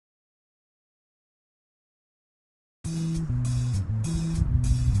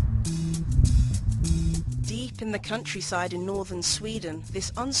Deep in the countryside in northern Sweden,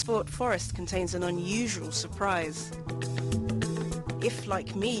 this unsport forest contains an unusual surprise. If,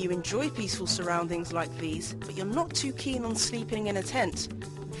 like me, you enjoy peaceful surroundings like these, but you're not too keen on sleeping in a tent,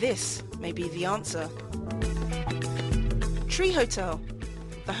 this may be the answer. Treehotel.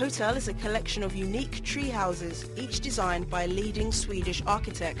 The hotel is a collection of unique tree houses, each designed by a leading Swedish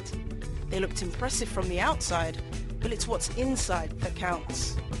architect. They looked impressive from the outside, but it's what's inside that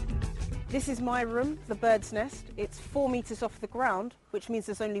counts. This is my room, the bird's nest. It's 4 meters off the ground, which means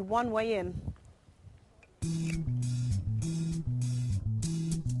there's only one way in.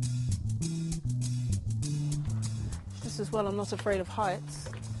 Just as well I'm not afraid of heights.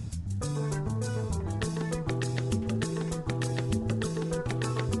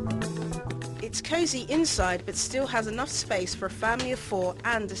 It's cosy inside, but still has enough space for a family of 4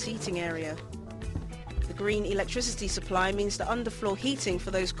 and a seating area. The green electricity supply means the underfloor heating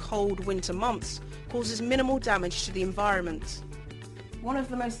for those cold winter months causes minimal damage to the environment. One of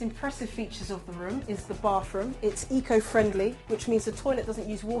the most impressive features of the room is the bathroom. It's eco-friendly, which means the toilet doesn't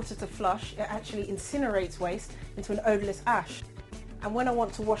use water to flush, it actually incinerates waste into an odourless ash. And when I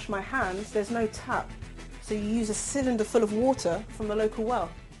want to wash my hands, there's no tap, so you use a cylinder full of water from the local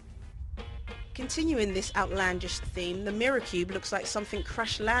well. Continuing this outlandish theme, the mirror cube looks like something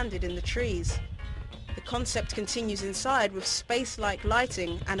crash-landed in the trees. The concept continues inside with space-like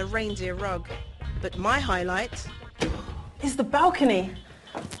lighting and a reindeer rug. But my highlight is the balcony.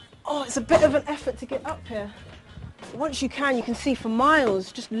 Oh, it's a bit of an effort to get up here. Once you can see for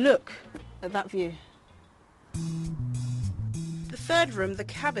miles. Just look at that view. The third room, the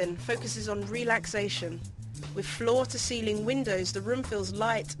cabin, focuses on relaxation. With floor-to-ceiling windows, the room feels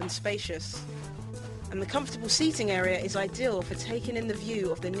light and spacious. And the comfortable seating area is ideal for taking in the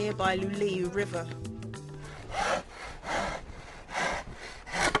view of the nearby Luleå River.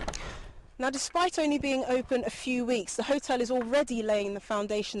 Now, despite only being open a few weeks, the hotel is already laying the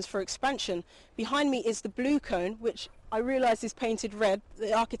foundations for expansion. Behind me is the blue cone, which I realise is painted red.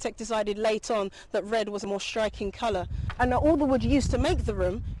 The architect decided late on that red was a more striking colour. And now all the wood used to make the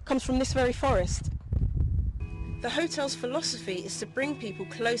room comes from this very forest. The hotel's philosophy is to bring people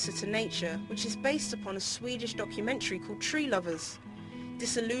closer to nature, which is based upon a Swedish documentary called Tree Lovers.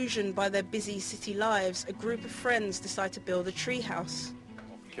 Disillusioned by their busy city lives, a group of friends decide to build a tree house.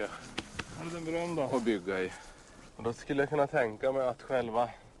 Och bygga i. Och då skulle jag kunna tänka mig att själva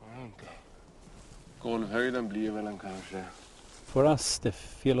golvhöjden blir väl en kanske. For us the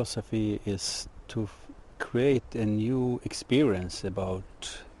philosophy is to create a new experience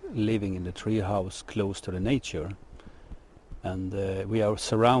about living in the tree house close to the nature. And we are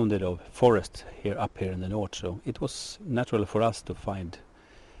surrounded of forest up here in the north, so it was natural for us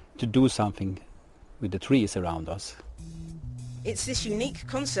to do something with the trees around us. It's this unique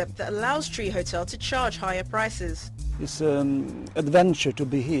concept that allows Treehotel to charge higher prices. It's an adventure to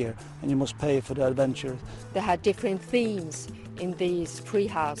be here, and you must pay for the adventure. They had different themes in these tree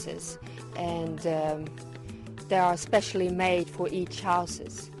houses, and they are specially made for each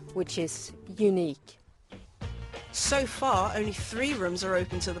houses, which is unique. So far, only 3 rooms are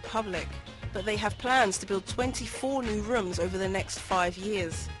open to the public, but they have plans to build 24 new rooms over the next 5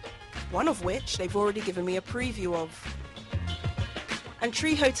 years, one of which they've already given me a preview of. And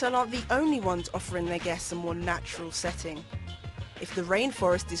Treehotel aren't the only ones offering their guests a more natural setting. If the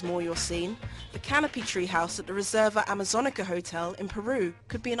rainforest is more your scene, the canopy tree house at the Reserva Amazonica Hotel in Peru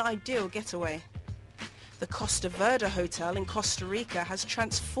could be an ideal getaway. The Costa Verde Hotel in Costa Rica has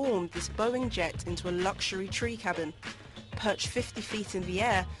transformed this Boeing jet into a luxury tree cabin. Perched 50 feet in the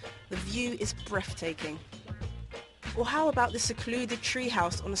air, the view is breathtaking. Or how about the secluded tree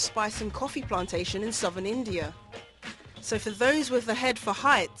house on a spice and coffee plantation in southern India? So for those with a head for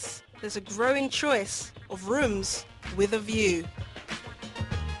heights, there's a growing choice of rooms with a view.